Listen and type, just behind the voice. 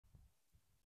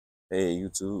Hey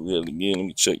YouTube, yeah, again, let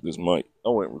me check this mic. I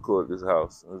went and recorded this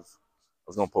house. I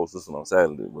was gonna post this one on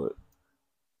Saturday, but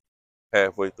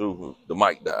halfway through the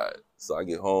mic died. So I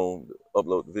get home,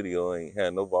 upload the video, ain't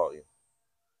had no volume.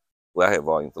 Well, I had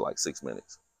volume for like 6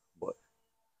 minutes. But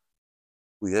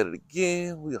we at it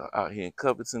again. We are out here in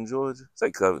Covington, Georgia.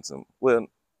 Say Covington. Well,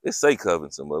 it say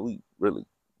Covington, but we really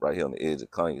right here on the edge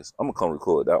of Conyers. I'm gonna come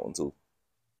record that one too.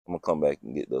 I'm gonna come back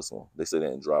and get this one. They said they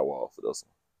ain't drywall for this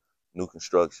one. New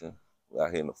construction. We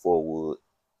out here in the Forwood.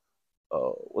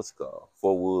 What's it called?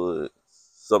 Forwood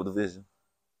subdivision.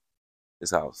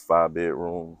 This house, 5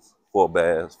 bedrooms, 4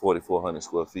 baths, 4,400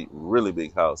 square feet. Really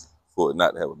big house for it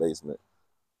not to have a basement.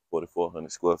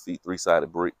 4,400 square feet, 3-sided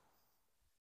brick.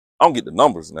 I don't get the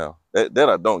numbers now. That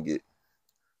I don't get.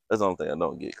 That's the only thing I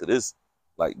don't get. Cause this,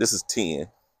 like, this is 10.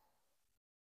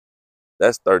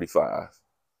 That's 35.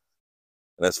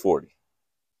 And that's 40.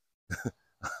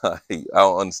 I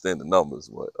don't understand the numbers,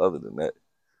 but other than that,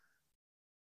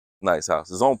 nice house.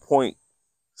 It's on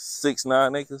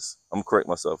 0.69 acres. I'm gonna correct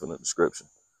myself in the description.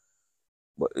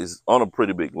 But it's on a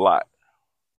pretty big lot.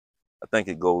 I think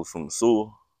it goes from the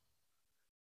sewer.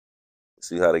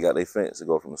 See how they got their fence? It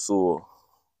go from the sewer.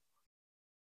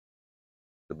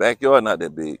 The backyard not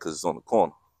that big because it's on the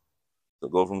corner. So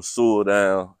go from the sewer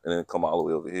down and then come all the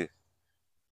way over here.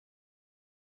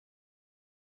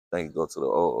 I think it go to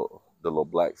the little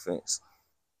black fence.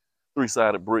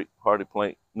 3-sided brick, hardy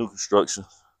plank, new construction.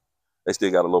 They still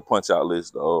got a little punch out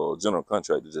list. The general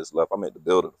contractor just left. I met the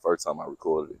builder the first time I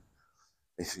recorded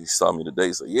it. He saw me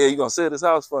today, so yeah, you gonna sell this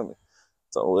house for me?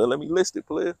 So well, let me list it,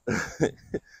 player.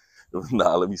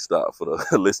 Nah, let me stop for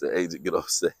the listing agent get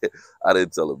upset. I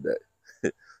didn't tell him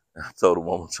that. I told him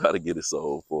I'm gonna try to get it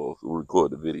sold for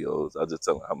record the videos. I just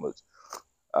tell him how much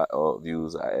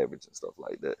views I average and stuff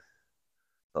like that.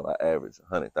 So I average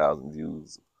 100,000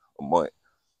 views a month.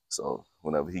 So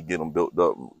whenever he get them built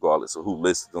up, regardless of who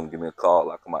listed them, give me a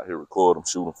call. I come out here, record them,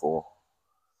 shoot them for him.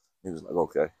 He was like,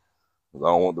 okay. I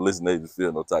don't want the listing agent to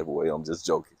feel no type of way. I'm just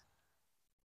joking.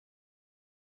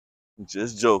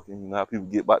 Just joking. You know how people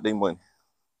get about their money.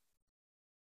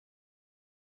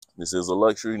 This is a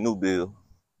luxury new build,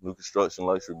 new construction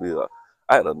luxury build.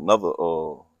 I had another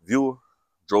viewer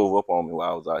drove up on me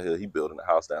while I was out here. He building a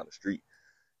house down the street.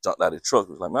 Jumped out of the truck.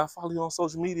 Was like, man, I follow you on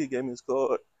social media. Gave me his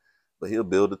card, but he'll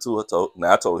build it too.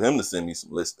 I told him to send me some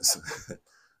listings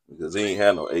because he ain't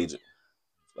had no agent.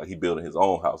 Like he building his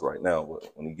own house right now,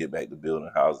 but when he get back to building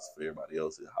houses for everybody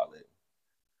else, he'll holler at me.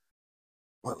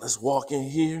 But let's walk in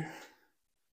here.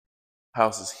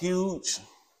 House is huge.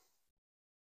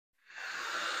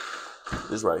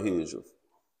 This right here is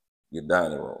your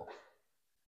dining room.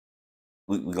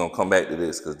 We're gonna come back to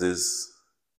this because this,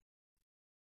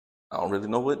 I don't really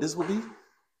know what this will be.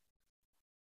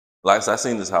 Like I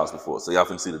seen this house before, so y'all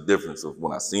can see the difference of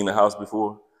when I seen the house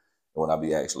before and when I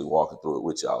be actually walking through it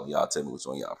with y'all. Y'all tell me which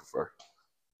one y'all prefer.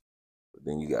 But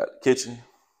then you got the kitchen,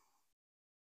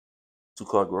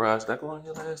 2-car garage. Did I go on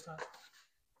here last time?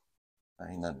 I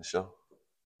ain't nothing to show.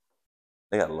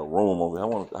 They got a little room over here. I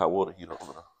want the hot water heater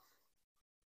over there.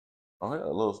 Oh, yeah, a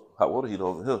little hot water heater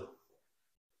over here.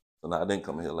 So now I didn't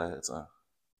come here last time.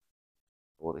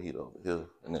 Water heater over here.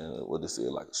 And then what this is,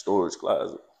 like a storage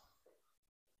closet.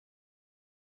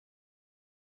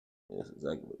 Yeah, that's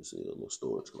exactly what this is, a little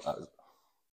storage closet.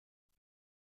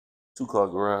 2-car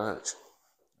garage.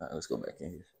 All right, let's go back in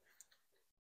here.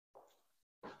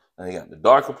 And they got the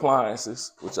dark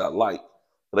appliances, which I like.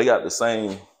 But they got the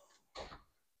same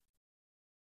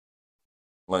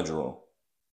laundry room.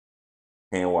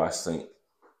 Hand wash sink.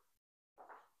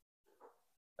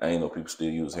 I ain't know people still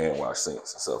use hand wash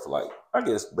sinks and stuff like, I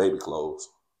guess, baby clothes.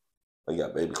 They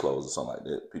got baby clothes or something like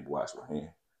that. People wash with hand.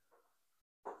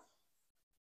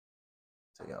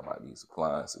 Tell you about these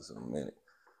appliances in a minute.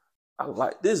 I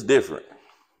like this different.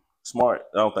 Smart.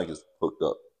 I don't think it's hooked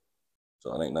up,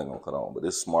 so it ain't nothing gonna cut on. But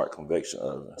this smart convection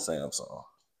oven, Samsung.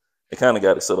 They kind of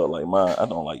got it set up like mine. I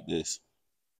don't like this.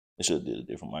 They should have did a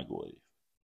different microwave.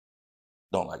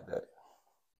 Don't like that.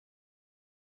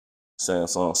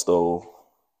 Samsung stove,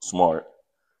 smart.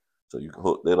 So you can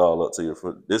hook that all up to your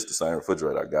foot. This is the same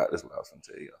refrigerator I got. This is what I was gonna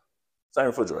tell you. Same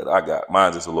refrigerator I got.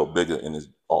 Mine's just a little bigger and it's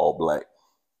all black.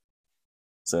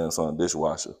 Samsung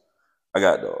dishwasher. I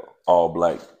got the all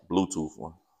black Bluetooth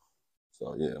one.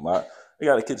 So yeah, they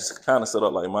got a kitchen kind of set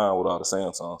up like mine with all the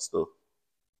Samsung stuff.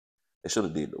 They should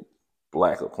have did the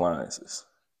black appliances.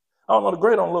 I don't know, the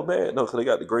gray don't look bad though, because they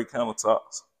got the gray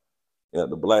countertops. Yeah,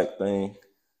 the black thing.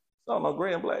 I don't know,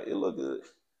 gray and black, it look good.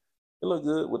 It look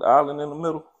good with the island in the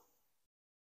middle.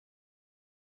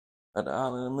 Got the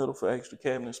island in the middle for extra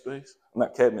cabinet space.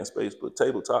 Not cabinet space, but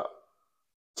tabletop.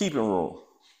 Keeping room.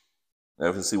 Now,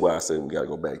 if you see why I say we gotta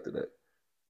go back to that.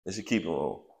 It's your keeping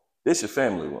room. This your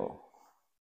family room.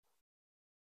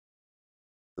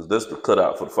 Because this is the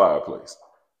cutout for the fireplace.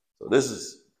 So this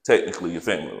is technically your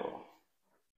family room.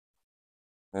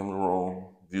 Family room,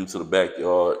 view to the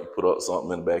backyard. You put up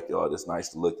something in the backyard that's nice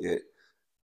to look at.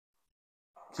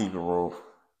 Keeping room.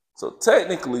 So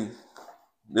technically,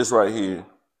 this right here,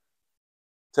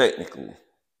 technically,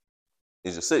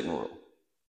 is your sitting room.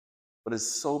 But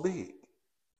it's so big.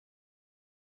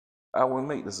 I wouldn't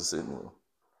make this a sitting room.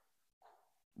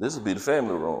 This would be the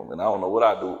family room. And I don't know what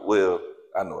I do. Well,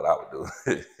 I know what I would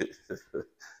do.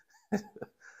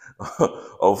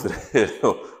 Over there,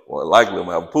 well, likely I'm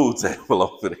gonna have a pool table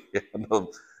over there.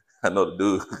 I know the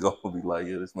dude's gonna be like,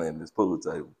 yeah, this man, this pool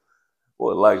table.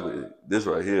 Well, likely this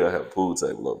right here, I have a pool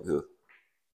table over here.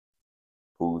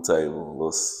 Pool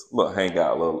table, little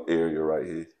hangout little area right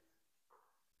here.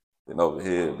 Then over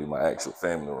here will be my actual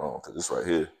family room, because this right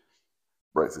here,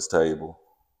 breakfast table.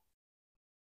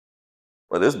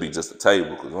 Well, this be just a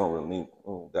table, because we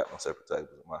don't got no separate tables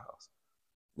in my house.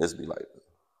 This be like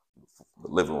the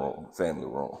living room, family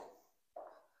room.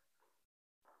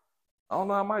 I don't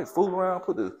know, I might fool around,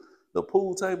 put the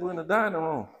pool table in the dining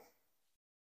room.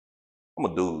 I'm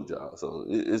a dude, y'all, so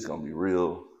it's gonna be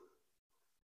real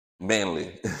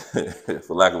manly,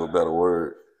 for lack of a better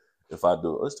word, if I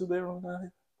do it. Oh, it's 2 bedrooms down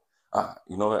here.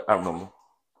 You know what? I remember.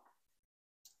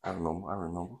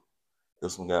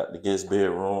 This one got the guest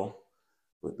bedroom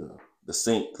with the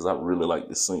sink, because I really like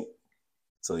the sink.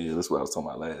 So yeah, this is what I was talking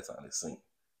about last time, the sink.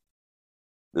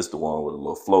 This the one with a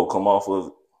little flow come off of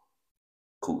it.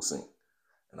 Cool sink.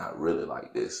 And I really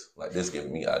like this. Like, this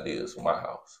giving me ideas for my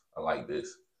house. I like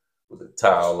this. With the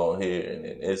towel on here, and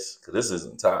then this, because this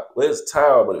isn't tile. Well, it's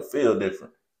tile, but it feels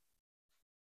different.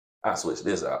 I switch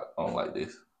this out. I don't like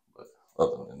this. But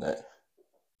other than that,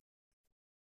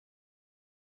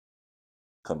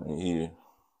 come in here.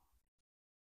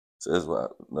 So that's why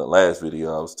in the last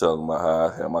video I was telling about how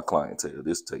I had my clientele.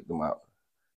 This take them out.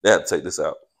 They had to take this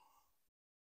out.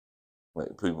 Like,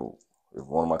 people, if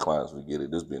one of my clients would get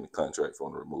it, this be in the contract for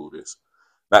them to remove this.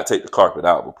 Not take the carpet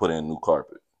out, but put in new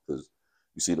carpet. Because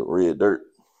you see the red dirt,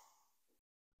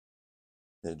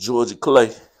 that Georgia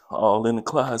clay, all in the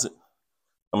closet.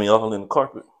 I mean, all in the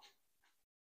carpet.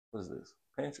 What is this?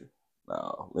 Pantry?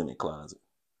 No, linen closet.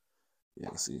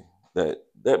 Yeah, see, that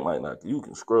might not. You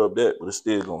can scrub that, but it's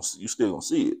still gonna. You still gonna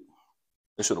see it.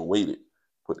 They should have waited,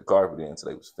 put the carpet in until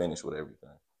they was finished with everything.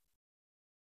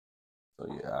 So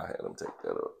yeah, I had them take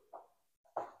that up.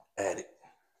 Add it.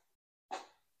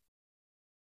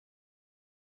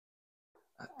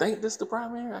 I think this is the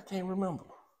primary. I can't remember.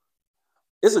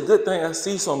 It's a good thing I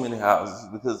see so many houses,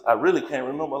 because I really can't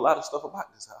remember a lot of stuff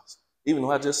about this house, even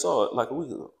though I just saw it like a week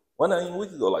ago. Well, not even a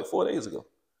week ago, like 4 days ago.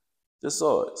 Just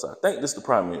saw it. So I think this is the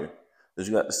primary. Because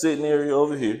you got the sitting area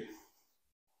over here.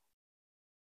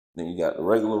 Then you got the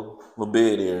regular little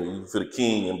bed area for the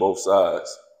king on both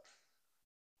sides.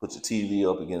 Put your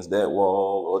TV up against that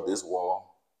wall or this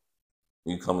wall.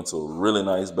 You come into a really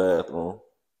nice bathroom.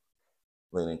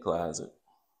 Linen closet.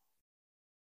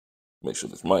 Make sure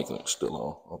this mic is still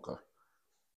on. Okay.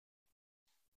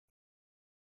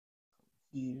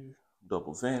 Here,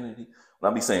 double vanity.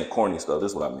 When I be saying corny stuff,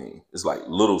 this is what I mean. It's like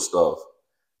little stuff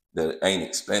that ain't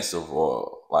expensive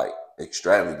or like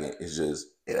extravagant. It's just,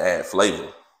 it adds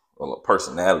flavor or a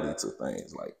personality to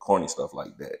things, like corny stuff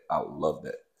like that. I love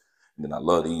that. And then I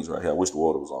love these right here. I wish the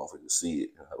water was on for you to see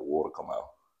it and how the water come out.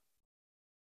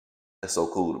 That's so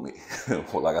cool to me.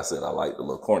 Well, like I said, I like the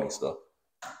little corny stuff.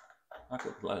 I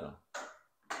could play them.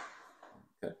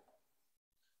 Okay.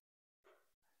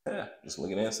 Yeah, just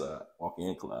looking inside. Walk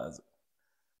in closet.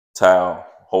 Tile,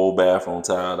 whole bathroom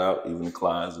tiled out, even the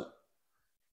closet.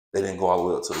 They didn't go all the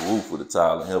way up to the roof with the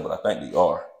tile in here, but I think they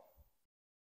are.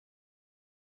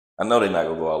 I know they're not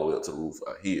gonna go all the way up to the roof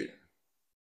out here.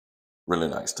 Really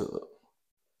nice tub.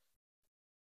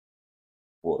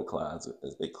 Water closet,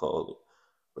 as they call it.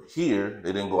 But here,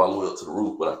 they didn't go all the way up to the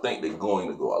roof, but I think they're going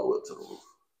to go all the way up to the roof.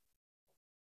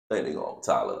 I think they're gonna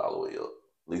tile it all the way up.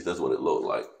 At least that's what it looked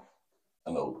like.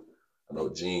 I know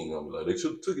Gene gonna be like, they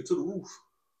should have took it to the roof.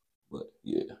 But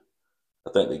yeah,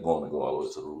 I think they're going to go all the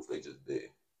way to the roof. They just did.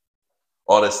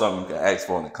 Or that's something you can ask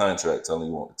for in the contract, telling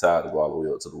you want the tile to go all the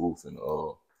way up to the roof and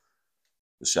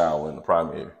the shower in the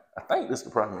primary. I think this is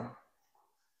the primary.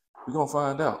 We're gonna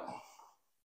find out.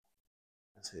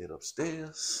 Let's head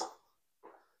upstairs.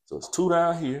 So it's 2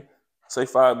 down here, say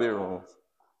 5 bedrooms.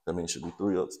 That means it should be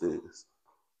 3 upstairs.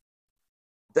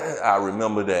 That, I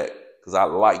remember that, because I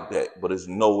like that, but there's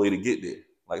no way to get there.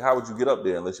 Like, how would you get up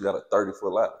there unless you got a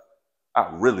 30-foot ladder? I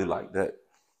really like that.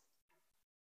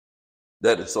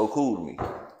 That is so cool to me.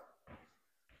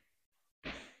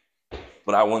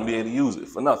 but I wouldn't be able to use it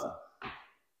for nothing.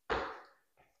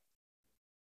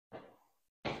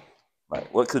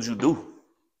 Like, what could you do?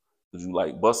 Could you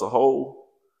like bust a hole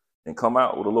and come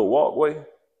out with a little walkway?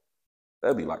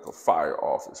 That'd be like a fire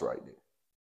office right there.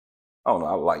 I don't know.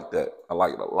 I like that. I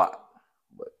like it a lot,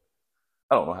 but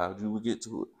I don't know how you would get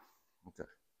to it. Okay.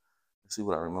 Let's see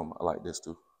what I remember. I like this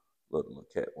too. Love the little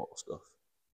catwalk stuff.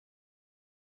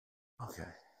 Okay.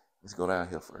 Let's go down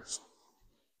here first.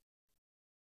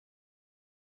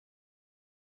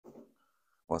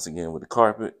 Once again, with the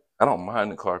carpet, I don't mind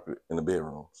the carpet in the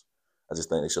bedrooms. I just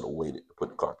think they should have waited to put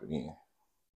the carpet in.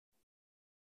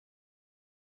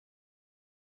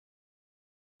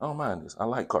 I don't mind this. I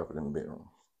like carpet in the bedroom.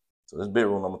 So this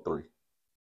bedroom number 3. I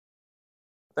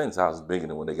think this house is bigger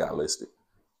than what they got listed.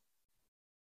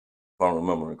 If I'm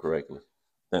remembering correctly. I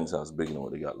think this house is bigger than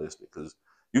what they got listed because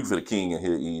you can fit a king in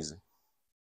here easy.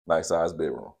 Nice size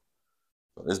bedroom.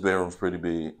 So this bedroom's pretty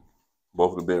big.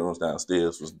 Both of the bedrooms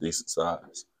downstairs was decent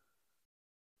size.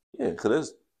 Yeah,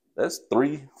 because that's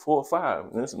 3, 4, 5.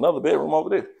 And there's another bedroom over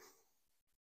there.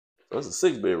 So it's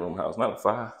a 6-bedroom house, not a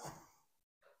 5.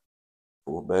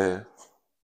 4 baths.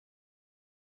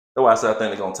 That's why I said I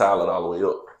think they're going to tile it all the way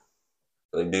up.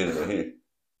 They did it here.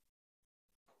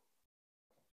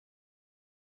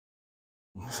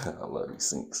 I love these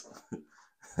sinks.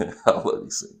 I love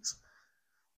these sinks.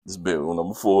 This bedroom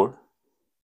number 4.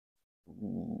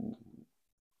 Ooh.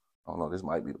 I don't know, this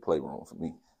might be the playroom for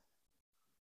me.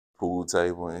 Pool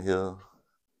table in here.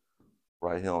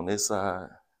 Right here on this side.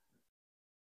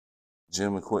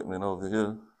 Gym equipment over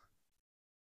here.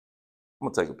 I'm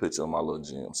gonna take a picture of my little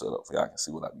gym setup so y'all can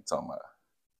see what I be talking about.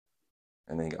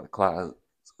 And then you got a closet.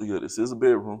 So yeah, this is a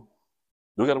bedroom.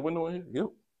 Do we got a window in here?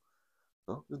 Yep.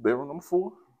 So this is bedroom number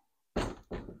 4.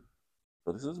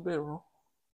 So this is a bedroom.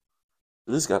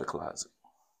 This got a closet.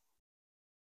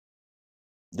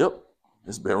 Yep.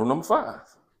 This is bedroom number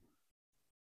 5.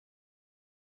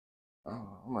 I'm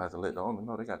gonna have to let the owner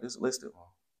know they got this listed on.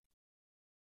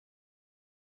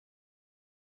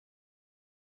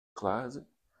 Closet.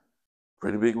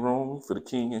 Pretty big room for the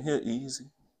king in here, easy.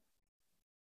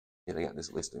 Yeah, they got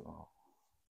this listed on.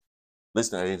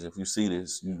 Listing agent, if you see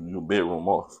this, your bedroom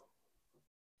off.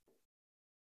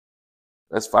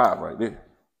 That's 5 right there.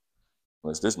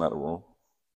 Unless this not a room.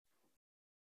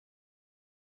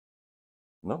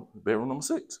 No, bedroom number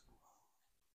 6.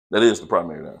 That is the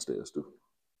primary downstairs too.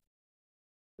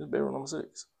 This bedroom number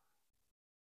 6.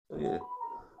 So yeah,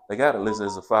 they got it listed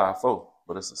as a 5-4,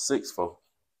 but it's a 6-4.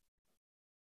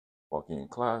 Walk-in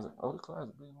closet. Oh, the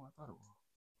closet bigger than I thought it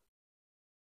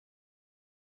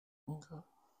was. Okay.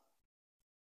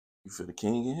 You fit the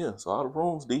king in here. So all the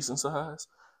rooms decent size.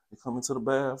 They come into the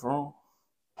bathroom.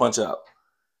 Punch out.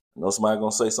 I know somebody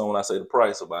gonna say something when I say the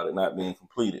price about it not being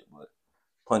completed, but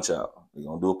punch out. We're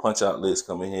gonna do a punch out list.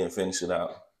 Come in here and finish it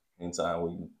out. Anytime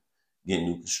when you get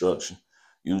new construction.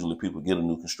 Usually people get a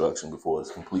new construction before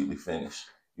it's completely finished.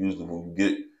 Usually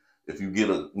if you get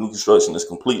a new construction that's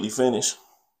completely finished,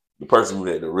 the person who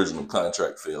had the original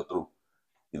contract fell through.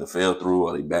 Either fell through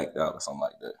or they backed out or something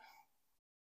like that.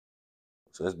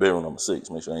 So that's bedroom number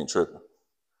 6. Make sure I ain't tripping.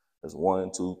 That's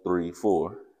 1, 2, 3,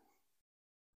 4.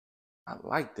 I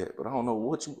like that, but I don't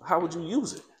know how would you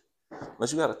use it?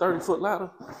 Unless you got a 30-foot ladder.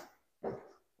 I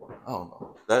don't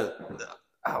know.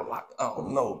 I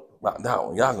don't know about that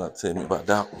one. Y'all gonna tell me about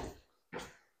that one.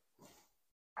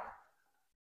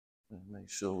 Make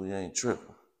sure we ain't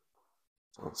tripping.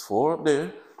 So it's 4 up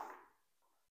there.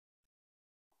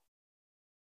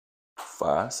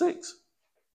 5, 6.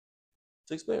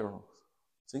 6 bedrooms.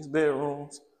 6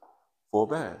 bedrooms, 4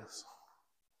 baths.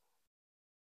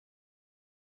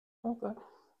 Okay.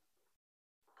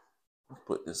 Let's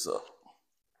put this up.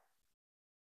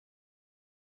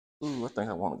 Ooh, I think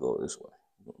I want to go this way.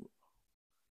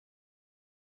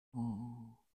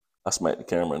 I smacked the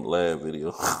camera in the last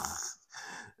video.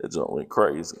 That jump went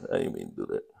crazy. I didn't mean to do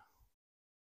that.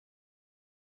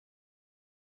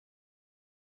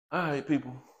 All right,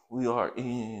 people. We are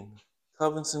in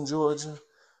Covington, Georgia.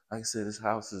 Like I said, this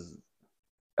house is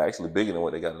actually bigger than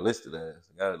what they got it listed as.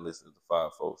 They got it listed as a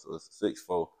 5-4, so it's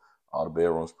a 6-4. All the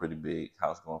bedrooms pretty big.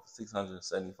 House going for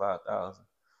 $675,000.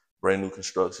 Brand new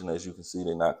construction, as you can see,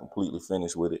 they're not completely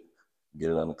finished with it. Get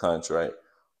it under contract.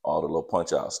 All the little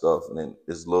punch out stuff, and then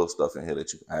there's little stuff in here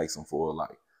that you can ask them for,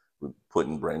 like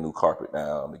putting brand new carpet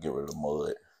down to get rid of the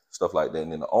mud, stuff like that.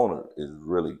 And then the owner is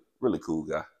really, really cool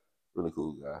guy. Really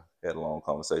cool guy. Had a long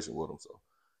conversation with him, so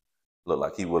looked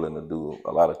like he willing to do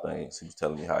a lot of things. He was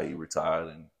telling me how he retired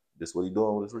and this is what he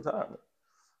doing with his retirement.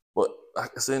 But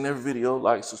like I said in every video,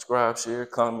 like, subscribe, share,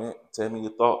 comment, tell me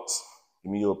your thoughts,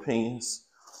 give me your opinions,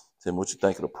 tell me what you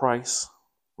think of the price,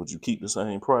 Would you keep the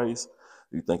same price?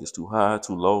 Do you think it's too high,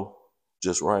 too low,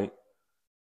 just right?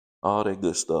 All that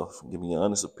good stuff. Give me your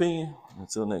honest opinion.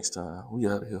 Until next time, we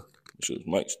out of here. Make sure this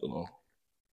mic's still on.